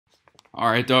All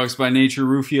right, Dogs by Nature,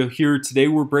 Rufio here. Today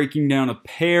we're breaking down a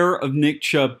pair of Nick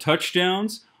Chubb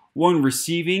touchdowns, one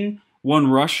receiving,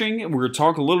 one rushing, and we're going to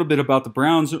talk a little bit about the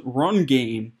Browns' run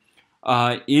game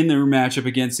in their matchup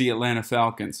against the Atlanta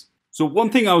Falcons. So one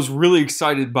thing I was really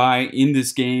excited by in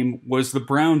this game was the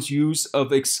Browns' use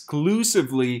of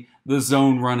exclusively the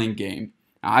zone running game.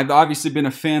 I've obviously been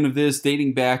a fan of this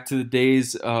dating back to the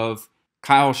days of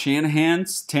Kyle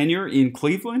Shanahan's tenure in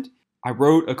Cleveland. I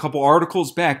wrote a couple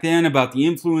articles back then about the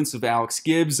influence of Alex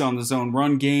Gibbs on the zone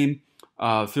run game.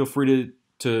 Feel free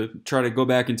to try to go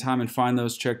back in time and find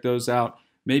those, check those out.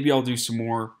 Maybe I'll do some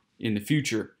more in the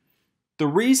future. The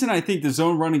reason I think the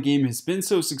zone running game has been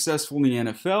so successful in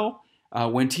the NFL,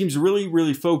 when teams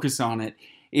really focus on it,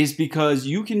 is because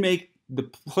you can make the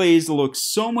plays look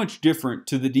so much different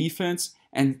to the defense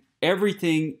and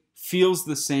everything feels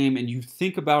the same and you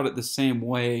think about it the same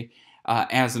way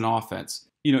as an offense.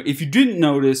 You know, if you didn't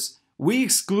notice, we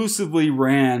exclusively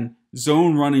ran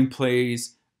zone running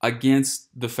plays against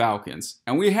the Falcons.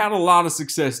 And we had a lot of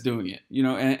success doing it. You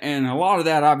know, and a lot of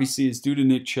that obviously is due to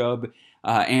Nick Chubb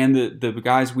and the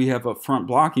guys we have up front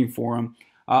blocking for him.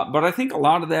 But I think a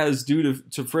lot of that is due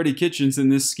to Freddie Kitchens in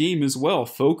this scheme as well,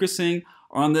 focusing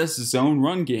on this zone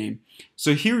run game.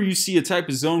 So here you see a type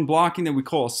of zone blocking that we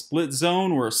call a split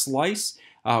zone or a slice.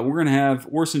 We're going to have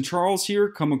Orson Charles here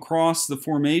come across the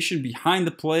formation behind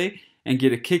the play and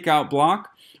get a kick out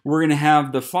block. We're going to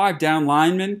have the 5 down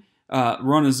linemen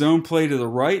run a zone play to the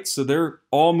right, so they're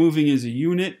all moving as a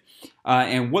unit.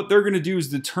 And what they're going to do is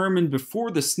determine before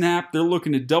the snap, they're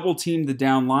looking to double team the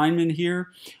down lineman here.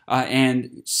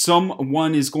 And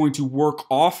someone is going to work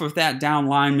off of that down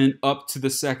lineman up to the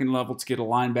second level to get a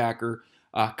linebacker,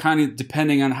 kind of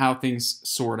depending on how things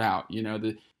sort out. You know,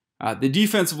 the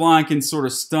defensive line can sort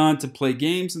of stunt to play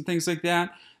games and things like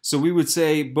that. So we would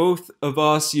say both of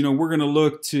us, you know, we're going to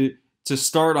look to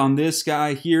start on this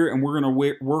guy here, and we're going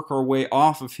to work our way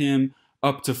off of him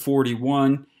up to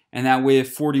 41. And that way,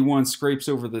 if 41 scrapes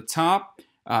over the top,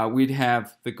 we'd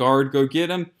have the guard go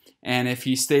get him. And if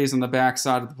he stays on the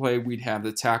backside of the play, we'd have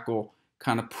the tackle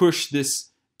kind of push this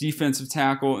defensive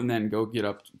tackle and then go get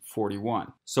up to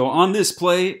 41. So on this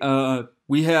play,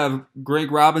 we have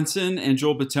Greg Robinson and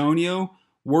Joel Bitonio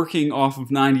working off of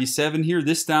 97 here,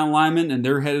 this down lineman, and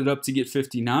they're headed up to get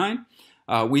 59.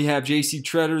 We have J.C.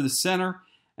 Tretter, the center,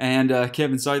 and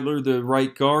Kevin Zeitler, the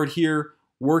right guard here,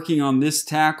 working on this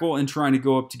tackle and trying to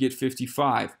go up to get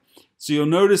 55. So you'll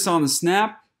notice on the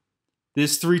snap,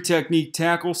 this 3-technique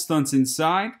tackle stunts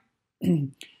inside.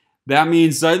 That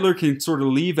means Zeitler can sort of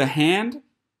leave a hand,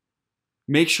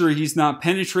 make sure he's not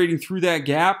penetrating through that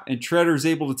gap, and Tretter is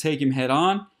able to take him head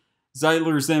on.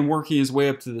 Zeitler is then working his way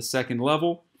up to the second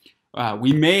level.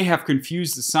 We may have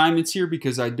confused assignments here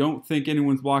because I don't think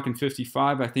anyone's blocking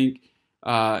 55. I think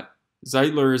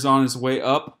Zeitler is on his way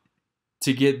up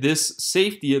to get this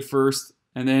safety at first,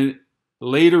 and then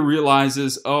later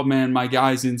realizes, oh man, my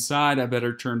guy's inside, I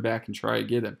better turn back and try to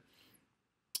get him.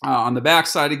 On the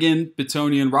backside again,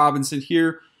 Bitonio and Robinson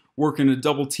here, working a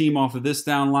double team off of this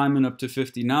down lineman up to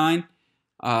 59.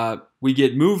 We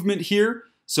get movement here,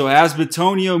 so as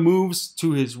Bitonio moves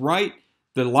to his right,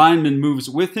 the lineman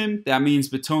moves with him. That means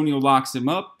Bitonio locks him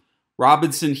up.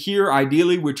 Robinson here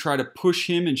ideally would try to push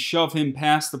him and shove him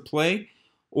past the play.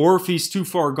 Or if he's too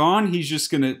far gone, he's just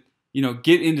going to, you know,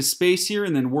 get into space here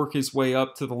and then work his way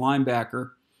up to the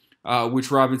linebacker,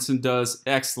 which Robinson does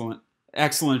excellent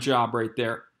job right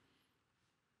there.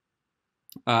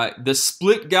 The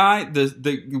split guy,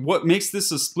 what makes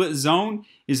this a split zone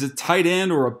is a tight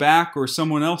end or a back or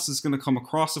someone else is going to come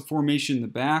across the formation in the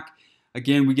back.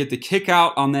 Again, we get the kick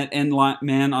out on that end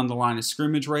man on the line of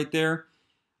scrimmage right there.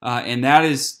 And that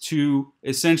is to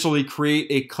essentially create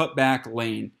a cutback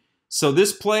lane. So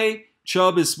this play,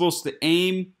 Chubb is supposed to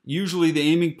aim. Usually the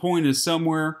aiming point is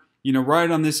somewhere, you know, right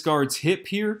on this guard's hip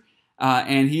here.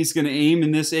 And he's going to aim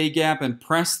in this A-gap and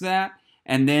press that.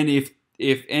 And then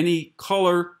if any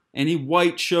color, any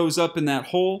white shows up in that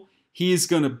hole, he is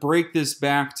going to break this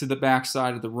back to the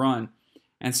backside of the run.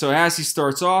 And so as he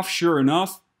starts off, sure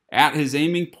enough, at his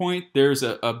aiming point, there's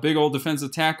a big old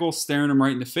defensive tackle staring him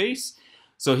right in the face.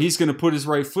 So he's going to put his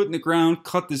right foot in the ground,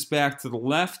 cut this back to the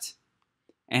left,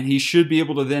 and he should be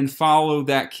able to then follow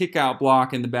that kick-out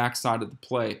block in the backside of the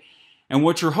play. And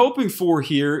what you're hoping for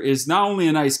here is not only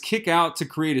a nice kick-out to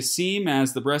create a seam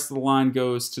as the rest of the line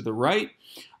goes to the right,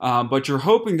 but you're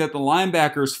hoping that the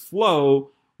linebackers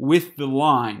flow with the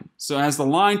line. So as the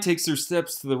line takes their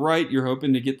steps to the right, you're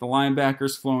hoping to get the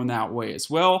linebackers flowing that way as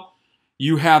well.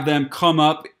 You have them come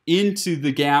up into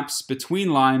the gaps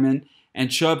between linemen, and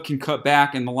Chubb can cut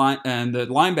back, and the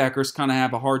linebackers kind of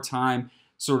have a hard time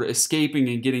sort of escaping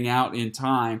and getting out in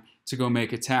time to go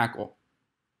make a tackle.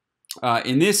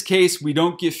 In this case, we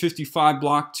don't get 55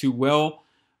 blocked too well,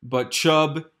 but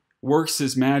Chubb works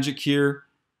his magic here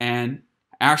and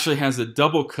actually has a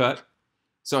double cut.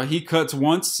 So he cuts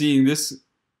once, seeing this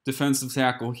defensive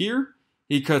tackle here.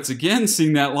 He cuts again,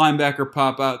 seeing that linebacker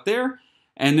pop out there.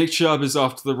 And Nick Chubb is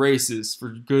off to the races for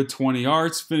a good 20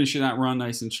 yards, finishing that run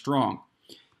nice and strong.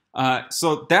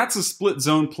 So that's a split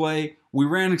zone play. We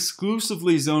ran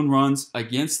exclusively zone runs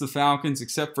against the Falcons,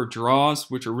 except for draws,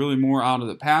 which are really more out of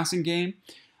the passing game.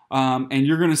 And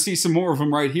you're going to see some more of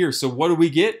them right here. So what do we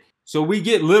get? So we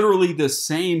get literally the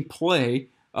same play.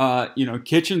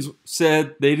 Kitchens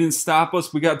said they didn't stop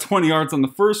us. We got 20 yards on the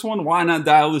first one. Why not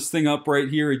dial this thing up right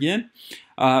here again?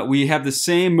 We have the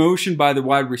same motion by the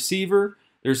wide receiver.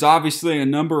 There's obviously a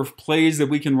number of plays that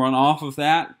we can run off of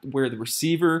that where the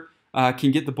receiver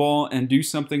can get the ball and do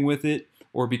something with it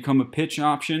or become a pitch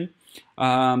option.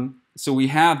 So we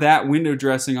have that window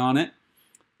dressing on it.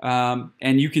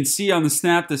 And you can see on the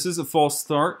snap, this is a false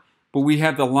start, but we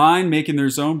have the line making their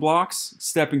zone blocks,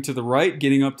 stepping to the right,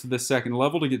 getting up to the second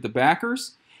level to get the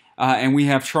backers. And we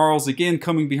have Charles again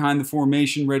coming behind the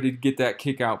formation, ready to get that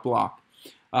kick out block.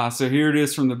 So here it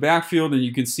is from the backfield, and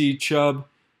you can see Chubb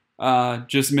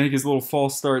just make his little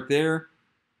false start there.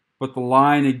 But the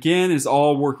line, again, is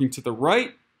all working to the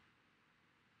right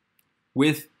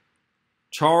with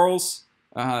Charles,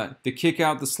 the kick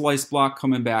out, the slice block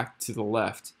coming back to the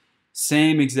left.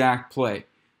 Same exact play.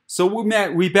 So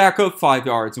we back up 5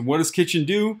 yards, and what does Kitchen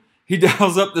do? He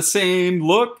dials up the same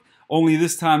look, only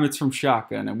this time it's from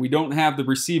shotgun. And we don't have the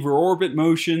receiver orbit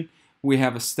motion. We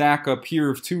have a stack up here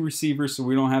of 2 receivers, so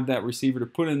we don't have that receiver to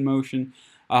put in motion.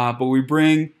 But we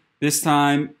bring, this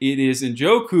time, it is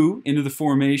Njoku into the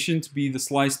formation to be the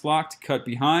slice block to cut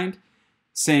behind.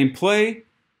 Same play.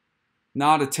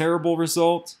 Not a terrible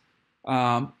result,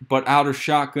 but out of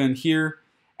shotgun here.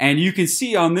 And you can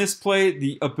see on this play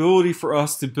the ability for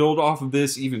us to build off of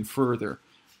this even further,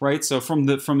 right? So from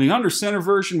the under center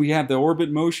version, we have the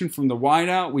orbit motion from the wide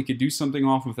out. We could do something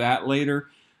off of that later.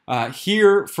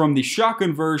 Here, from the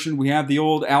shotgun version, we have the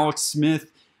old Alex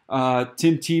Smith,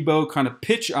 Tim Tebow kind of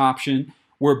pitch option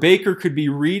where Baker could be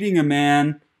reading a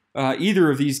man,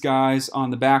 either of these guys on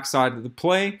the backside of the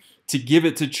play to give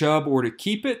it to Chubb or to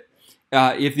keep it.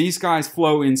 If these guys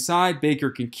flow inside, Baker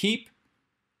can keep.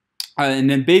 And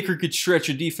then Baker could stretch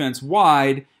a defense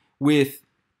wide with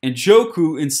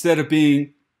Njoku, instead of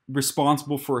being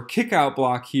responsible for a kick-out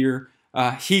block here,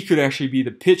 he could actually be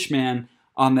the pitch man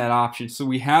on that option. So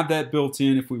we have that built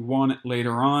in if we want it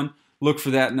later on. Look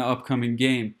for that in the upcoming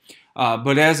game.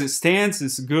 But as it stands,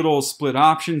 it's a good old split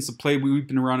option. It's a play we've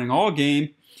been running all game.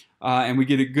 And we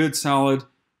get a good, solid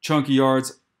chunk of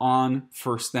yards on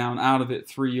first down out of it,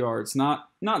 3 yards. Not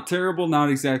terrible, not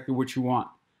exactly what you want.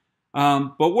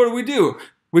 But what do?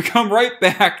 We come right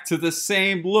back to the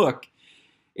same look.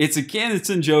 It's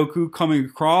Njoku coming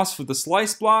across for the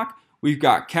slice block. We've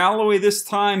got Callaway this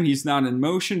time. He's not in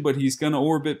motion, but he's going to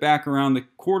orbit back around the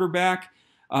quarterback.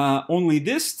 Only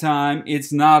this time,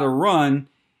 it's not a run.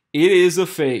 It is a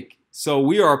fake. So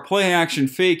we are play action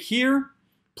fake here.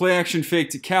 Play action fake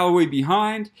to Callaway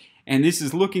behind. And this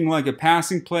is looking like a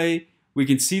passing play. We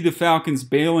can see the Falcons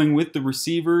bailing with the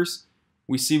receivers.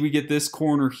 We see we get this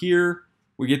corner here.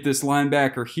 We get this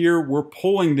linebacker here. We're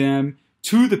pulling them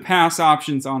to the pass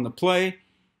options on the play.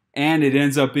 And it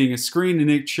ends up being a screen to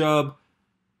Nick Chubb.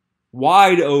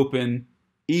 Wide open,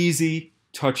 easy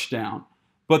touchdown.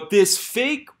 But this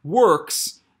fake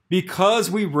works because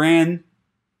we ran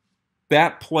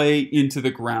that play into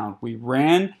the ground. We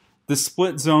ran the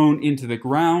split zone into the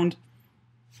ground.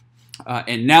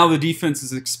 And now the defense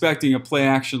is expecting a play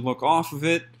action look off of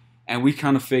it. And we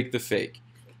kind of fake the fake.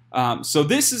 So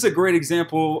this is a great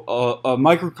example, a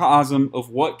microcosm of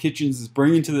what Kitchens is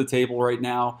bringing to the table right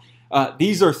now.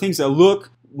 These are things that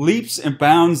look leaps and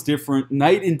bounds different,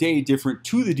 night and day different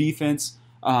to the defense,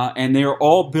 and they are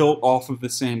all built off of the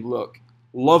same look.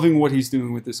 Loving what he's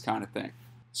doing with this kind of thing.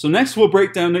 So next we'll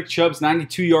break down Nick Chubb's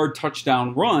 92-yard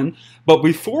touchdown run, but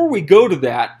before we go to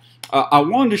that, I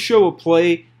wanted to show a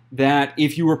play that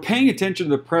if you were paying attention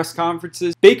to the press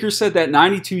conferences, Baker said that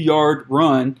 92-yard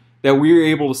run that we were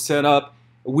able to set up,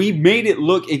 we made it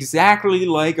look exactly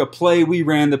like a play we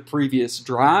ran the previous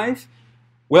drive.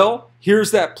 Well,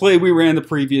 here's that play we ran the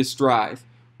previous drive.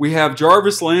 We have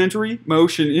Jarvis Landry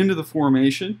motion into the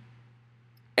formation.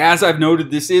 As I've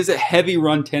noted, this is a heavy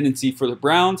run tendency for the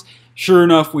Browns. Sure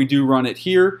enough, we do run it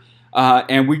here.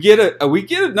 And we get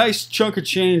a nice chunk of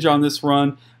change on this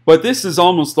run, but this is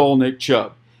almost all Nick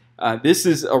Chubb. This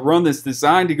is a run that's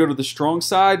designed to go to the strong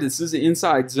side. This is an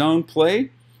inside zone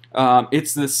play.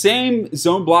 It's the same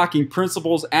zone blocking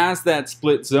principles as that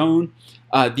split zone.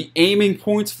 The aiming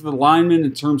points for the linemen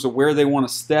in terms of where they want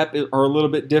to step are a little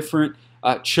bit different.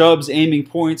 Chubb's aiming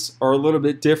points are a little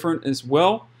bit different as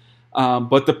well.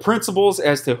 But the principles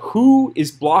as to who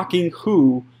is blocking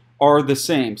who are the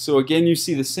same. So again, you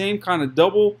see the same kind of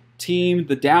double team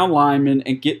the down lineman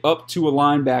and get up to a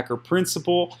linebacker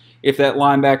principle. If that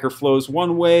linebacker flows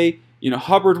one way,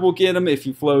 Hubbard will get him. If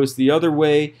he flows the other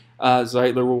way,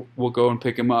 Zeitler will go and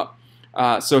pick him up.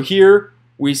 So here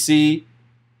we see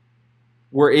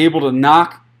we're able to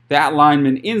knock that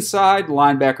lineman inside. The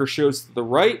linebacker shows to the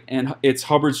right, and it's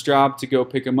Hubbard's job to go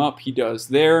pick him up. He does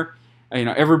there.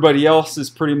 Everybody else is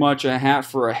pretty much a hat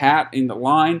for a hat in the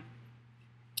line.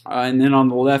 And then on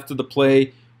the left of the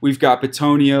play, we've got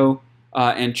Bitonio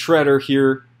and Treader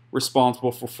here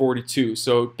responsible for 42.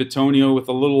 So Bitonio with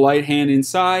a little light hand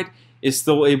inside is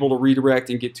still able to redirect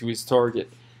and get to his target.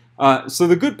 So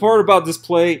the good part about this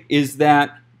play is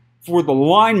that for the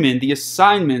linemen, the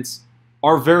assignments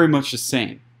are very much the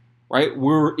same, right?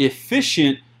 We're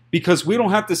efficient because we don't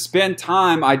have to spend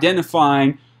time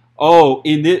identifying,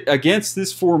 against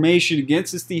this formation,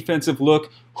 against this defensive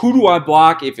look, who do I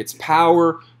block if it's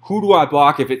power? Who do I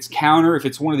block if it's counter? If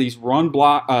it's one of these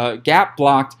gap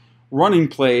blocked running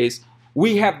plays,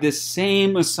 we have the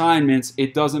same assignments.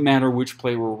 It doesn't matter which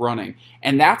play we're running.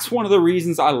 And that's one of the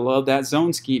reasons I love that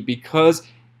zone scheme, because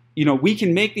we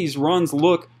can make these runs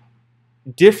look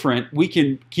different. We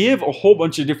can give a whole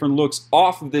bunch of different looks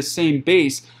off of this same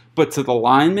base, but to the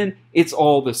lineman, it's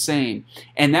all the same.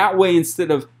 And that way,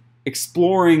 instead of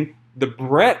exploring the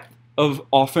breadth of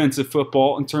offensive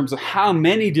football in terms of how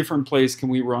many different plays can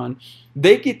we run,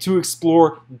 they get to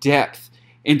explore depth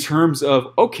in terms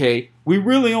of, okay, we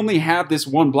really only have this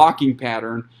one blocking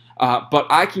pattern, but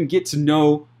I can get to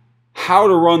know how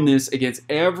to run this against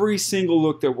every single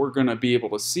look that we're going to be able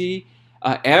to see,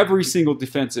 every single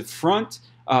defensive front.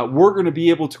 We're going to be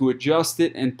able to adjust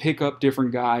it and pick up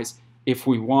different guys if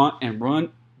we want and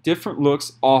run different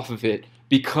looks off of it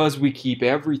because we keep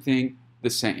everything the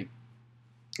same.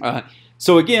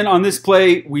 So again, on this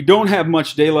play, we don't have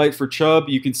much daylight for Chubb.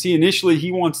 You can see initially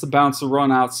he wants to bounce the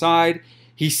run outside.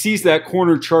 He sees that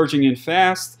corner charging in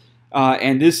fast,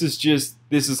 and this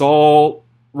is all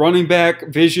running back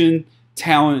vision,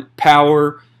 talent,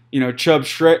 power. Chubb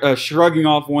shrugging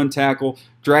off one tackle,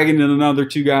 dragging in another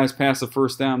two guys past the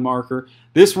first down marker.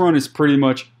 This run is pretty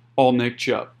much all Nick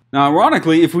Chubb. Now,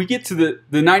 ironically, if we get to the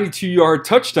 92-yard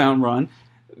touchdown run,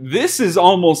 this is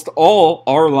almost all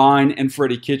our line and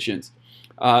Freddie Kitchens.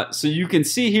 So you can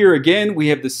see here again, we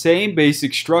have the same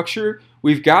basic structure.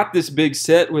 We've got this big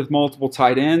set with multiple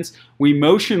tight ends. We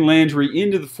motion Landry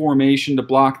into the formation to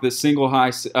block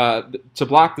the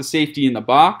block the safety in the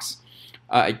box.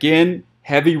 Again,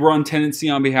 heavy run tendency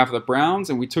on behalf of the Browns,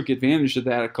 and we took advantage of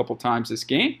that a couple times this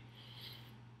game.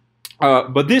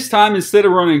 But this time, instead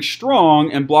of running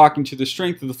strong and blocking to the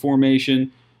strength of the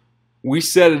formation, we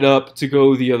set it up to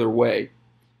go the other way.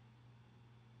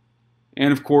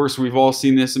 And of course, we've all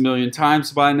seen this a million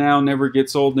times by now. Never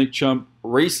gets old. Nick Chubb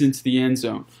race into the end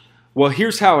zone. Well,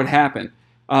 here's how it happened.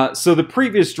 So the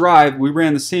previous drive, we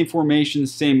ran the same formation,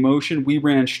 same motion. We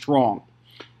ran strong.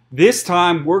 This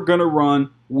time, we're going to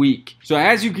run weak. So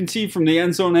as you can see from the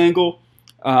end zone angle,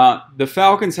 the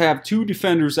Falcons have two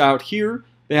defenders out here.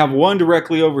 They have one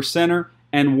directly over center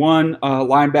and one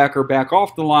linebacker back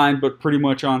off the line, but pretty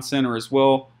much on center as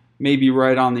well, maybe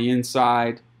right on the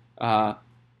inside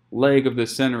leg of the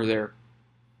center there.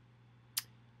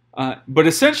 But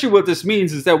essentially what this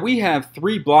means is that we have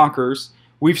three blockers.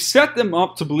 We've set them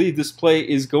up to believe this play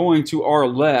is going to our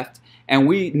left, and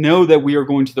we know that we are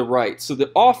going to the right. So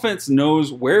the offense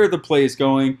knows where the play is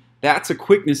going. That's a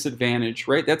quickness advantage,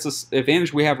 right? That's an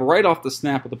advantage we have right off the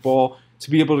snap of the ball to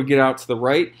be able to get out to the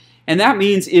right. And that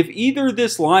means if either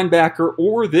this linebacker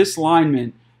or this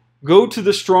lineman go to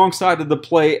the strong side of the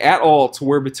play at all to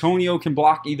where Bitonio can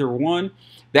block either one,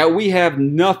 that we have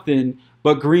nothing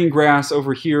but green grass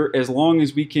over here as long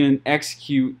as we can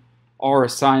execute our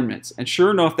assignments. And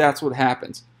sure enough, that's what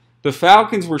happens. The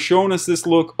Falcons were showing us this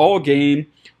look all game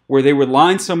where they would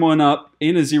line someone up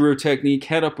in a zero technique,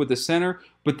 head up with the center,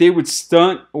 but they would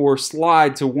stunt or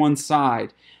slide to one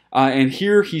side. And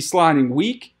here he's sliding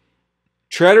weak.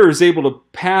 Treader is able to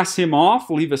pass him off,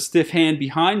 leave a stiff hand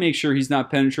behind, make sure he's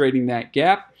not penetrating that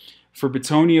gap for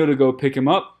Bitonio to go pick him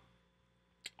up.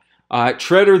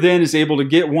 Treader then is able to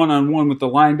get one-on-one with the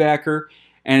linebacker.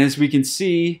 And as we can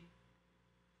see,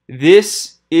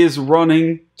 this is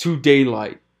running to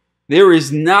daylight. There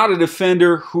is not a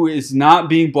defender who is not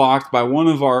being blocked by one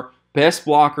of our best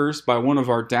blockers, by one of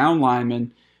our down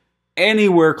linemen,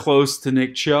 anywhere close to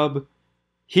Nick Chubb.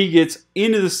 He gets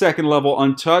into the second level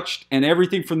untouched, and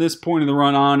everything from this point in the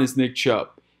run on is Nick Chubb.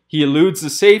 He eludes the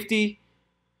safety,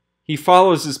 he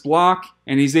follows his block,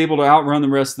 and he's able to outrun the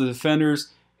rest of the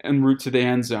defenders en route to the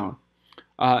end zone.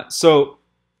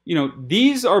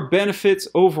 These are benefits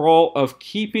overall of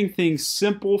keeping things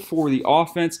simple for the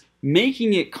offense,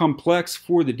 making it complex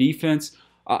for the defense.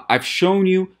 I've shown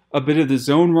you a bit of the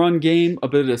zone run game, a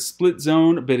bit of the split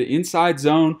zone, a bit of inside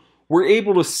zone. We're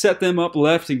able to set them up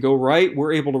left and go right.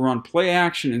 We're able to run play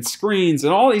action and screens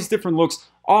and all these different looks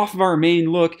off of our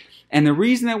main look. And the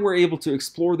reason that we're able to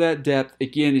explore that depth,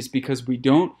 again, is because we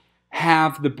don't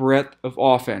have the breadth of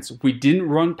offense. We didn't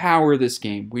run power this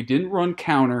game. We didn't run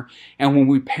counter. And when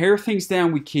we pare things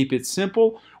down, we keep it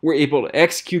simple. We're able to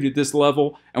execute at this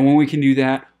level. And when we can do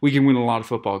that, we can win a lot of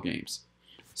football games.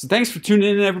 So thanks for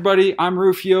tuning in, everybody. I'm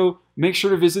Rufio. Make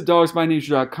sure to visit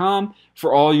dogsbynature.com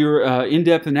for all your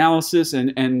in-depth analysis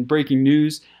and breaking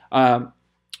news.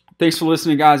 Thanks for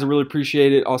listening, guys. I really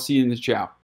appreciate it. I'll see you in the chat.